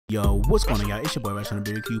Yo, what's going on, y'all? It's your boy Rush on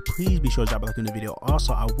the BBQ. Please be sure to drop a like in the video.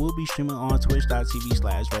 Also, I will be streaming on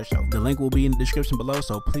twitch.tv/Rusho. The link will be in the description below,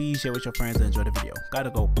 so please share with your friends and enjoy the video. Gotta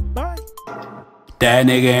go. Bye. That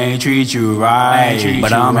nigga ain't treat you right,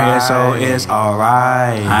 but I'm here, so it's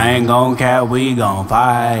alright. I ain't gon' cap, we gon'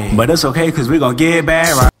 fight, but it's okay, cause we gon' get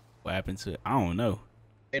back right. What happened to it? I don't know.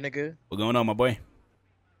 Hey, nigga. What going on, my boy?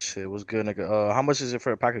 Shit, what's good, nigga? How much is it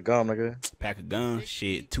for a pack of gum, nigga? Pack of gum?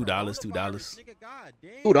 Shit, $2, $2.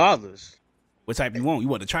 $2. What type you want? You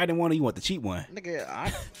want the Trident one or you want the cheap one?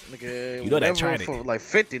 Nigga, you know that Trident for like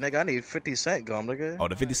 50, nigga. I need 50-cent gum, nigga. Oh,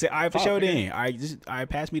 the 50 cent. All right, for sure then. All right,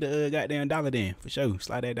 pass me the goddamn dollar then. For sure.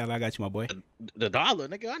 Slide that dollar. I got you, my boy. The dollar,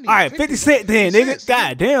 nigga. I need all right, 50 cent then, nigga.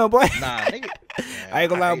 Goddamn, boy. Nah, nigga. I ain't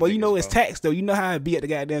gonna lie, boy. You know it's tax though. You know how it be at the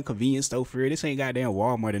goddamn convenience store for it. This ain't goddamn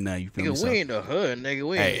Walmart or nothing. You feel me? Nigga, we in the hood, nigga.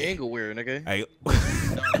 We in Inglewood, nigga. Hey.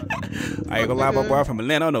 I ain't gonna lie, my boy. I'm from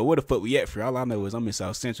Atlanta. I don't know where the fuck we at for. All I know is I'm in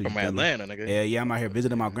South Central. From Atlanta, nigga. Yeah, I'm out here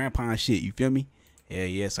visiting my grandpa and shit. You feel me?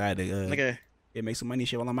 Yeah, so I had to nigga. Yeah, make some money and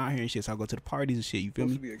shit while I'm out here and shit. So I go to the parties and shit. You feel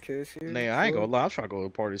me? Nigga, I ain't gonna lie. I'm trying to go to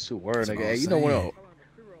parties too. Word, nigga. Hey, you know what?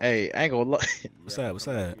 Hey, I ain't gonna lie. What's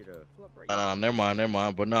up? Never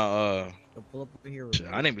mind. But nah,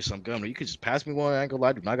 I need me some gum. You could just pass me one. I ain't gonna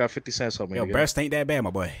lie, dude. I got 50 cents on me. Yo, breath ain't that bad,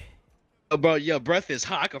 my boy. Bro, your breath is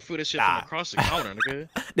hot. I can feel this shit from across the counter, nigga.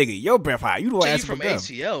 Nigga, your breath hot. You the one asking from for gum.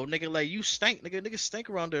 ATL, nigga. Like you stink, nigga. Niggas stink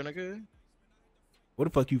around there, nigga. Where the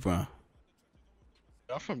fuck you from?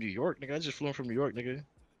 I'm from New York, nigga. I just flew in from New York, nigga.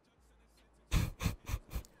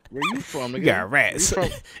 Where you from, nigga? You got rats.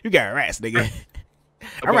 You got rats, nigga.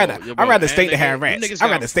 I'd rather state to have rats. I'd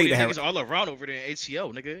rather state to have rats. All around over there in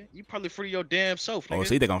ATL, nigga. You probably fruity your damn self, nigga. Oh,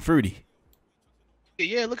 so you think I'm fruity?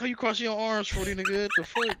 Yeah, look how you cross your arms, fruity, nigga. The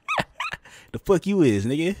fuck? The fuck you is,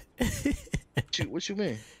 nigga? What you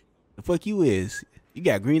mean? The fuck you is? You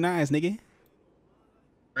got green eyes, nigga.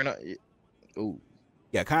 Green eyes? Ooh.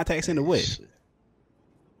 You got contacts in the what?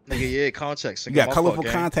 Nigga, yeah, contacts. Nigga, you got colorful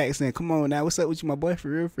contacts in. Come on now, what's up with you, my boy? For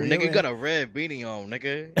real, nigga, you got a red beanie on,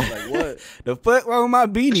 nigga. Like what? The fuck wrong with my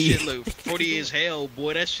beanie? That shit look 40 as hell,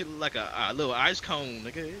 boy. That shit look like a little ice cone,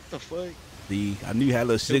 nigga. What the fuck? See, I knew you had a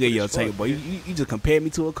little sugar in your tank, boy. You just compared me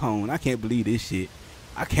to a cone. I can't believe this shit.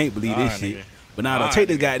 I can't believe this shit. Nigga. But now, don't take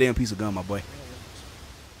this goddamn piece of gum, my boy.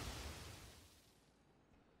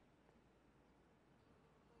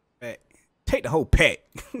 Take the whole pack.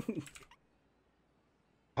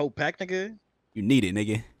 Whole pack, nigga? You need it,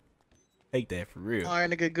 nigga. Take that for real. All right,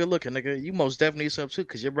 nigga. Good looking, nigga. You most definitely need some too,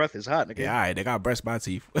 cause your breath is hot, nigga. Yeah, all right. They got brush my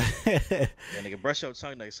teeth. Yeah, nigga. Brush your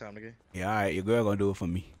tongue next time, nigga. Yeah, all right. Your girl gonna do it for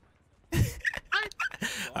me.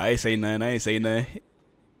 I ain't say nothing.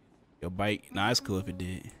 Your bike. Nah, it's cool if it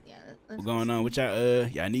did. Yeah, what going on? What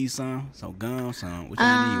y'all need some gum, some. What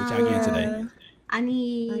y'all need? What y'all getting today? I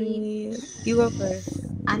need. You go first.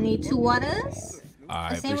 I need 2 waters. All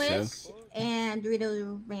right, a sandwich, and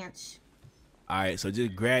Doritos Ranch. All right, so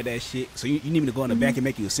just grab that shit. So you need me to go in the back and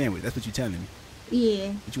make you a sandwich. That's what you telling me. Yeah.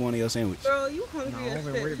 What you want in your sandwich? Girl, you hungry as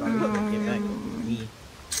shit. Worried about get back to me.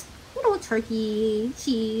 You know, turkey,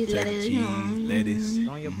 cheese, lettuce. Lettuce.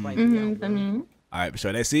 On your plate. All right,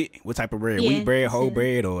 so that's it. What type of bread? Yeah, wheat bread, whole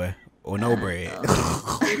bread, or no bread?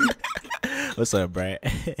 What's up, Brad?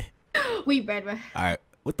 Wheat bread, bro. All right,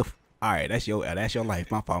 what the? All right, that's your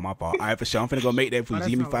life. My fault. All right, for sure. I'm finna go make that food.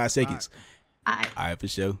 Give me 5 seconds. All right, for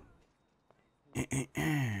sure. It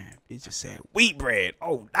just said wheat bread.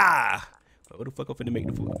 Oh, nah. What the fuck I'm finna make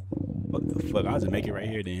the food? What the fuck? I'll just make it right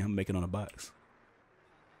here then. I'm making on a box.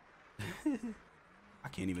 I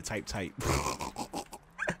can't even type.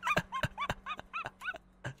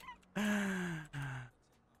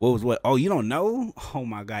 What was what? Oh, you don't know? Oh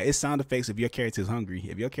my god. It's sound effects if your character's hungry.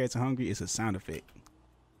 If your character's hungry, it's a sound effect.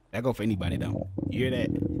 That go for anybody though. You hear that?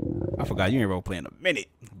 I forgot you ain't role playing a minute.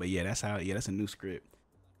 But yeah, that's how that's a new script.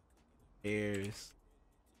 There's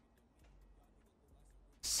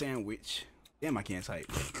sandwich. Damn, I can't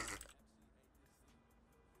type.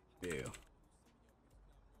 Bow.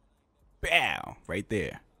 Bow. Right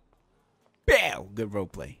there. Bow. Good role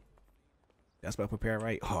play. That's about prepare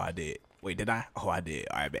right? Oh, I did. Wait, did I? Oh, I did.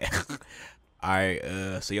 All right, man. All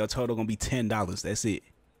right, so your total gonna be $10. That's it.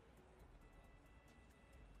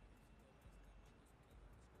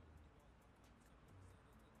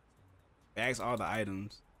 Ask all the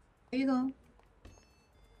items. There you go.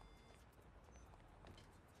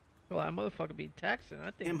 Well, that motherfucker be taxing.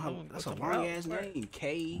 I think that's a long ass name.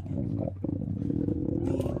 K.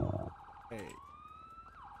 Hey.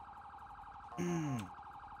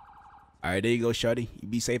 All right, there you go, shorty. You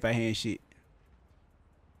be safe out here and shit.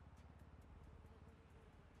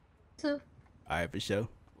 So. All right, for sure.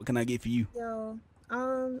 What can I get for you? Yo,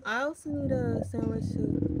 I also need a sandwich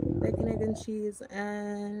too, bacon, egg, and cheese,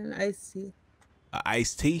 and iced tea.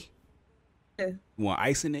 Iced tea? Yeah. You want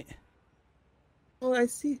ice in it? Oh,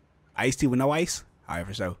 iced tea. Iced tea with no ice? All right,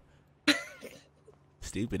 for sure.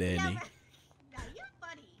 Stupid ass nigga. No, you're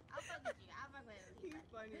funny. I'm fucking with you. I'm fucking with you. He's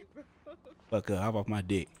funny, bro. Fuck up, hop off my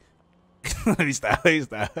dick. Let me stop. Let me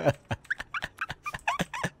stop.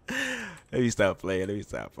 Let me stop playing. Let me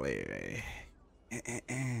stop playing,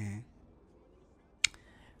 man.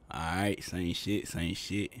 Alright, same shit, same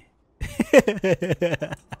shit.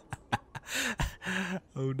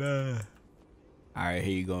 Oh no. Alright,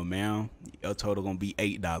 here you go, ma'am. Your total gonna be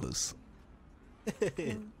 $8.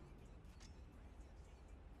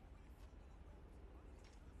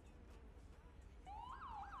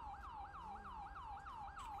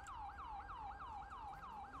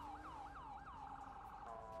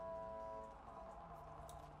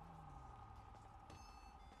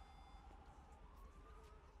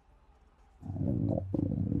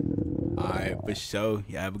 Alright, for sure.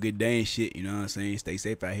 Y'all have a good day and shit, you know what I'm saying? Stay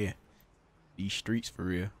safe out here. These streets for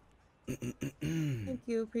real. Thank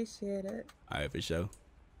you, appreciate it. Alright, for sure.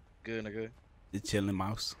 Good, nigga. Just chilling,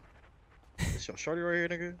 mouse. It's your shorty right here,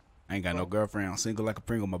 nigga. I ain't got no girlfriend. I'm single like a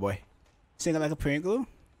Pringle, my boy. Single like a Pringle.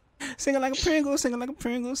 Single like a Pringle. Single like a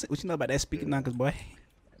Pringle. What you know about that speaking knockers, boy?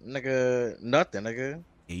 Nigga, nothing, nigga.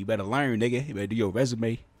 Yeah, you better learn, nigga. You better do your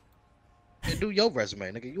resume. Yeah, do your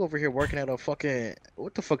resume, nigga. You over here working at a fucking...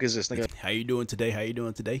 What the fuck is this, nigga? How you doing today? How you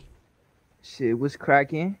doing today? Shit, what's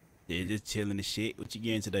cracking? Yeah, just chilling and shit. What you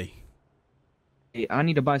getting today? Hey, I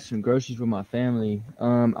need to buy some groceries for my family.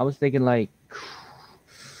 I was thinking like,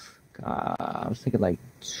 let me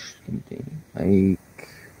think, like, You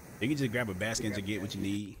can just grab a basket and get what you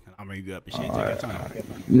need. I'm ready to go up and shit. Take your time.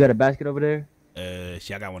 you got a basket over there?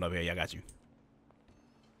 Shit, I got one over here. Yeah, I got you.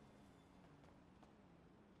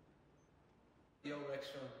 Yo,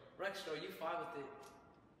 Rextro, you fine with it?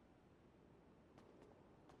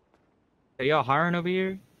 Are y'all hiring over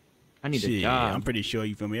here? I need a job. I'm pretty sure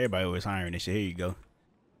you feel me. Everybody always hiring and shit. Here you go.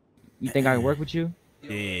 You think I can work with you?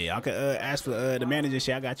 Yeah, I could ask for the manager.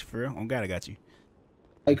 Shit, I got you for real. On God, I got you.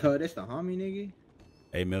 Hey, cuz, that's the homie, nigga.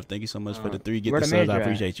 Hey, Milf, thank you so much for the 3. Get where the the subs. I manager at?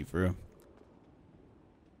 appreciate you for real.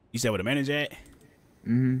 You said where the manager at?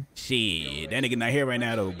 Mm-hmm. Shit, that nigga not here right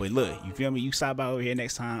now though. But look, you feel me? You stop by over here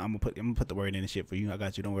next time. I'm gonna put the word in the shit for you. I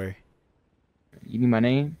got you. Don't worry. You need my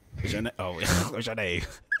name? What's your name? Oh, what's your name?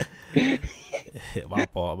 My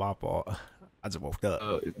fault. I just woke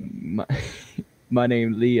up. My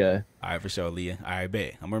name Leah. All right, for sure, Leah. All right,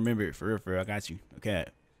 bet. I'm gonna remember it for real. I got you. Okay.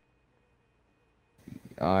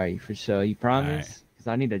 All right, for sure. You promise? Right. Cause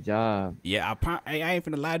I need a job. Yeah, I ain't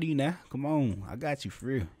finna lie to you now. Come on, I got you for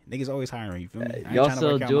real. Niggas always hiring. You feel me? I ain't Y'all tryna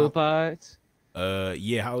sell work out dual my- pods?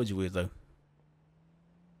 Yeah. How old you is though?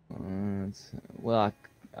 Well,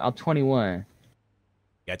 I'm 21.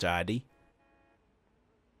 Got your ID?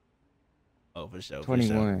 Oh, for sure.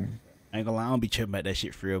 21. I ain't gonna lie, I don't be tripping about that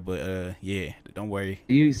shit for real, but yeah, don't worry.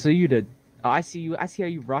 I see you. I see how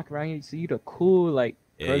you rock around here. So you the cool like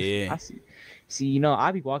person. Yeah. I see. You know,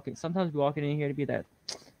 I be walking. Sometimes be walking in here to be that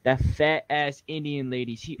fat ass Indian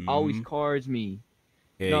lady. She always cards me.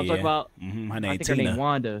 Yeah, You know what I'm talking about? Her I name think Tina. her name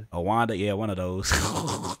Wanda. Oh, Wanda, yeah, one of those.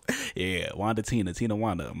 Yeah, Wanda, Tina,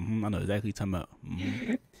 Wanda. I know exactly what you're talking about.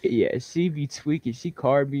 Yeah, she be tweaking. She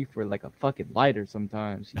card me for like a fucking lighter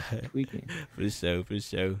sometimes. She's tweaking. For sure.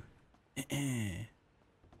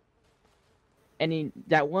 And then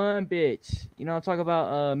that one bitch, you know what I'm talking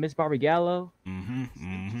about? Miss Barbara Gallo.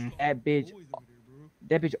 That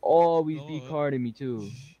bitch always be carding me too.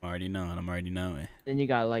 I'm already knowing. Then you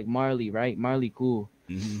got like Marley, right? Marley cool.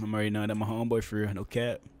 I'm already knowing that my homeboy for real, no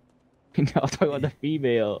cap. I'm talking about the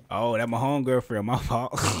female. Oh, that my homegirl for real, my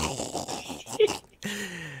fault.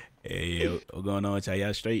 Yeah, what's going on with y'all?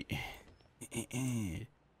 Y'all straight? These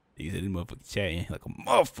motherfuckers chatting like a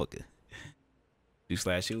motherfucker.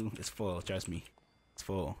 /2, it's full, trust me. It's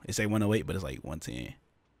full. It say 108, but it's like 110.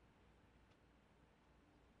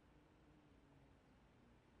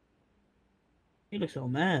 You look so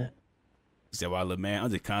mad. You said, well, look, man, I'm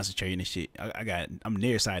just concentrating and shit. I'm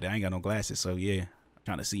nearsighted. I ain't got no glasses, so yeah. I'm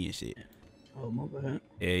trying to see and shit. Oh, my bad.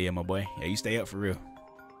 Yeah, my boy. Yeah, you stay up for real.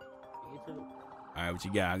 You too. All right, what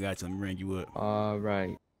you got? I got you. Let me ring you up. All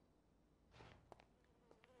right.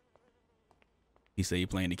 He said you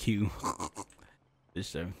playing the queue. This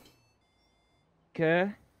show.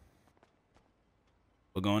 Okay.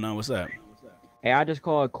 What going on? What's up? Hey, I just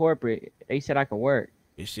called corporate. They said I could work.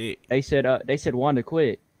 Good shit. They said Wanda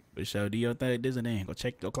quit. For sure. Do your thing. This and then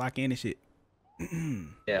go clock in and shit.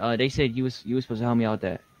 Yeah. They said you was supposed to help me out with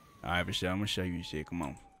that. All right, for sure. I'm gonna show you and shit. Come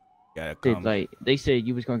on. Gotta come. Like they said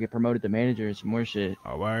you was gonna get promoted to manager and some more shit.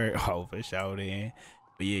 All right. Oh, for sure then.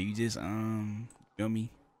 But yeah, you just feel me?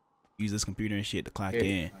 Use this computer and shit to clock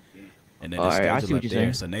in. And then the Alright, I schedule see what up you're there.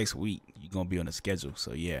 saying. So next week you're gonna be on the schedule.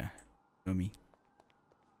 So yeah. Feel me?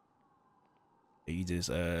 You just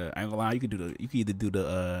I ain't gonna lie, you can either do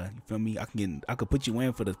the you feel me? I could put you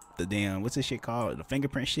in for the damn, what's this shit called? The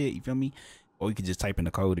fingerprint shit, you feel me? Or you can just type in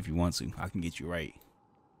the code if you want to. I can get you right.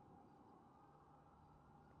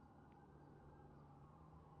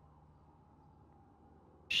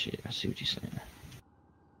 Shit, I see what you're saying.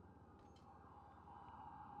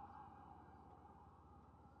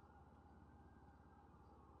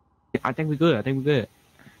 I think we good.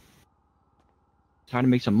 Trying to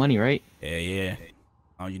make some money, right? Yeah.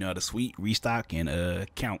 Oh, you know how to sweep, restock, and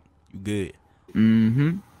count. You good.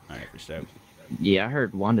 Mm-hmm. Alright, for sure. Yeah, I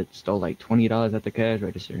heard Wanda stole like $20 at the cash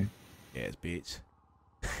register. Yes, bitch.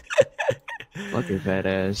 Fuck your fat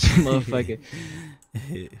ass motherfucker.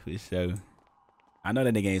 For sure. I know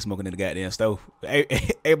that nigga ain't smoking in the goddamn stove. Hey,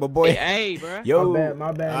 my boy. Hey, bro. Yo.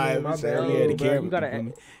 My bad. Yeah, the camera. You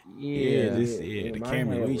gotta. The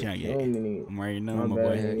camera. We trying to get. I'm already knowing, my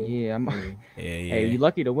boy. Yeah, I'm. Yeah. Hey, you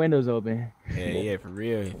lucky the window's open. Yeah, for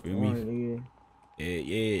real. You feel me?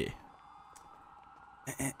 Yeah.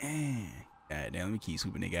 Goddamn, let me keep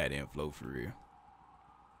sweeping the goddamn flow for real.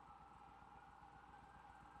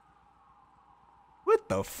 What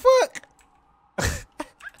the fuck?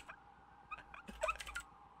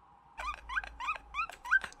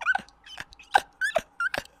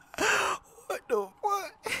 What the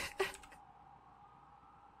fuck?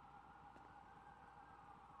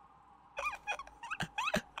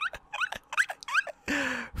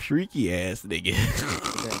 Freaky ass nigga.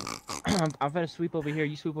 I'm finna sweep over here.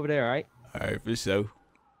 You sweep over there, alright? Alright, for sure.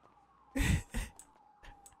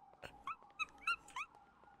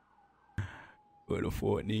 Where the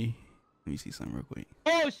fort knee? Let me see something real quick.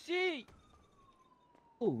 Oh shit!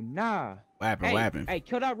 Oh nah. What happened? Hey,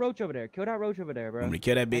 kill that roach over there. Bro. I'm gonna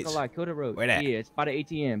kill that bitch. Not gonna lie, kill the roach. Where that? Yeah, it's by the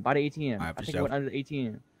ATM. Alright, I for think sure. it went under the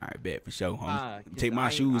ATM. Alright, bet, for sure, homie. Just Take my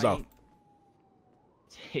shoes off.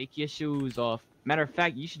 Take your shoes off. Matter of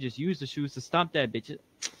fact, you should just use the shoes to stomp that bitch.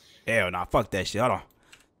 Hell nah, fuck that shit. Hold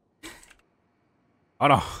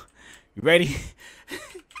on. You ready?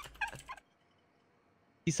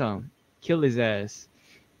 See some. Kill his ass.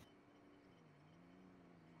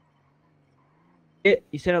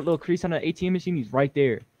 You see that little crease on the ATM machine? He's right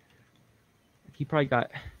there. He probably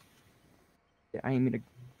got. Yeah, I ain't mean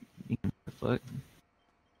to. Fuck.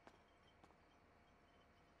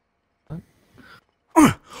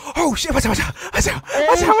 Oh shit! Watch out!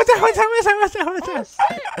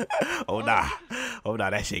 Oh nah,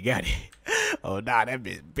 that shit got it. Oh nah, that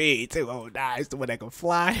bitch big too. Oh nah, it's the one that can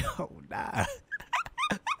fly. Oh nah.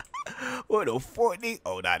 What the 40?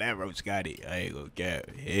 Oh nah, that roach got it. I ain't gonna cap.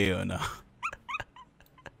 Hell no.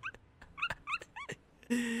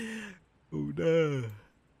 Oh nah.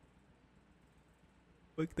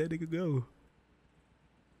 Fuck that nigga go.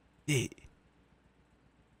 Yeah.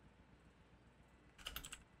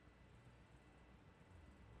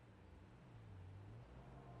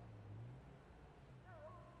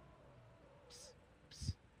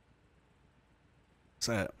 What's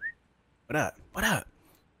up? What up?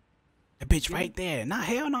 That bitch right there. Nah,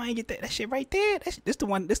 hell no, I ain't get that. That shit right there. This the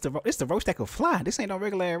one. This the roach that can fly. This ain't no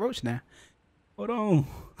regular roach now. Hold on.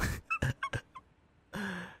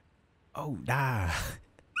 Oh nah.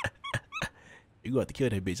 You gonna have to kill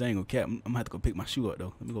that bitch. I ain't gonna cap. I'm gonna have to go pick my shoe up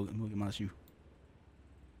though. Let me go get my shoe.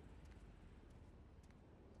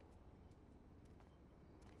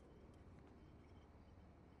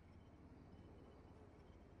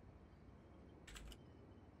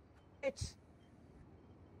 Bitch.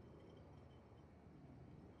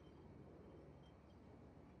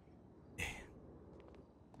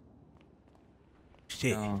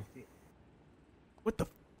 Shit. No. What the?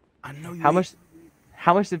 I know you. How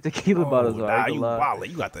much the tequila bottles are? Nah, you wild.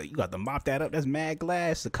 You got to mop that up. That's mad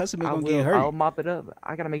glass. The customer gonna get hurt. I'll mop it up.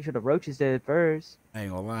 I gotta make sure the roach is dead first. I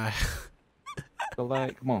ain't gonna lie. So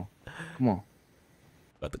like, come on.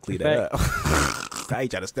 About to clean that up. I ain't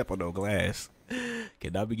trying to step on no glass.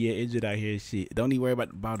 Cannot be getting injured out here. Shit. Don't even worry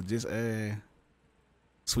about it. Just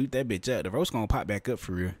sweep that bitch up. The roast gonna pop back up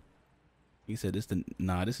for real. He said this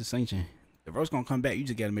is sanctioned. The roast gonna come back. You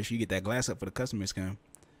just gotta make sure you get that glass up for the customers come.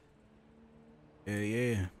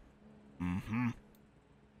 Yeah. Mm-hmm.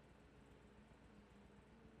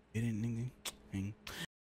 Get in, nigga.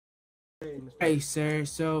 Hey, sir.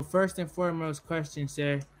 So first and foremost question,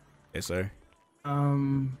 sir. Yes, sir.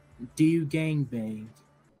 Do you gangbang?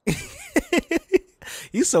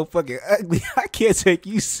 You so fucking ugly. I can't take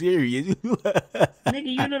you serious. Nigga,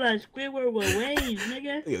 you know that Squidward with waves,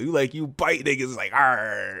 nigga. Yo, you like you bite niggas like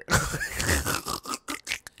arr.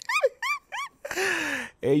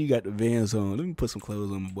 Hey, you got the Vans on. Let me put some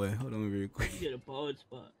clothes on, my boy. Hold on real quick. You get a bald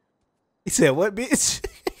spot. He said, "What, bitch?"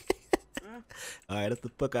 All right, that's the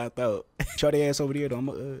fuck I thought. Show the ass over there, though.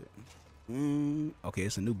 I'm okay,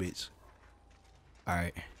 it's a new bitch. All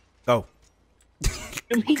right, go.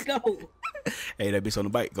 Here we go. Hey, that bitch on the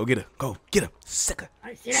bike. Go get her. Go get her. Sick her.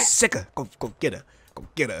 I see that. Sick her. Go get her. Go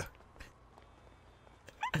get her.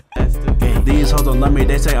 These hoes don't love me,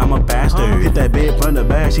 they say I'm a bastard. Hit that bitch from the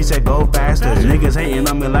back, she said go faster. Niggas hating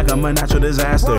on me like I'm a natural disaster.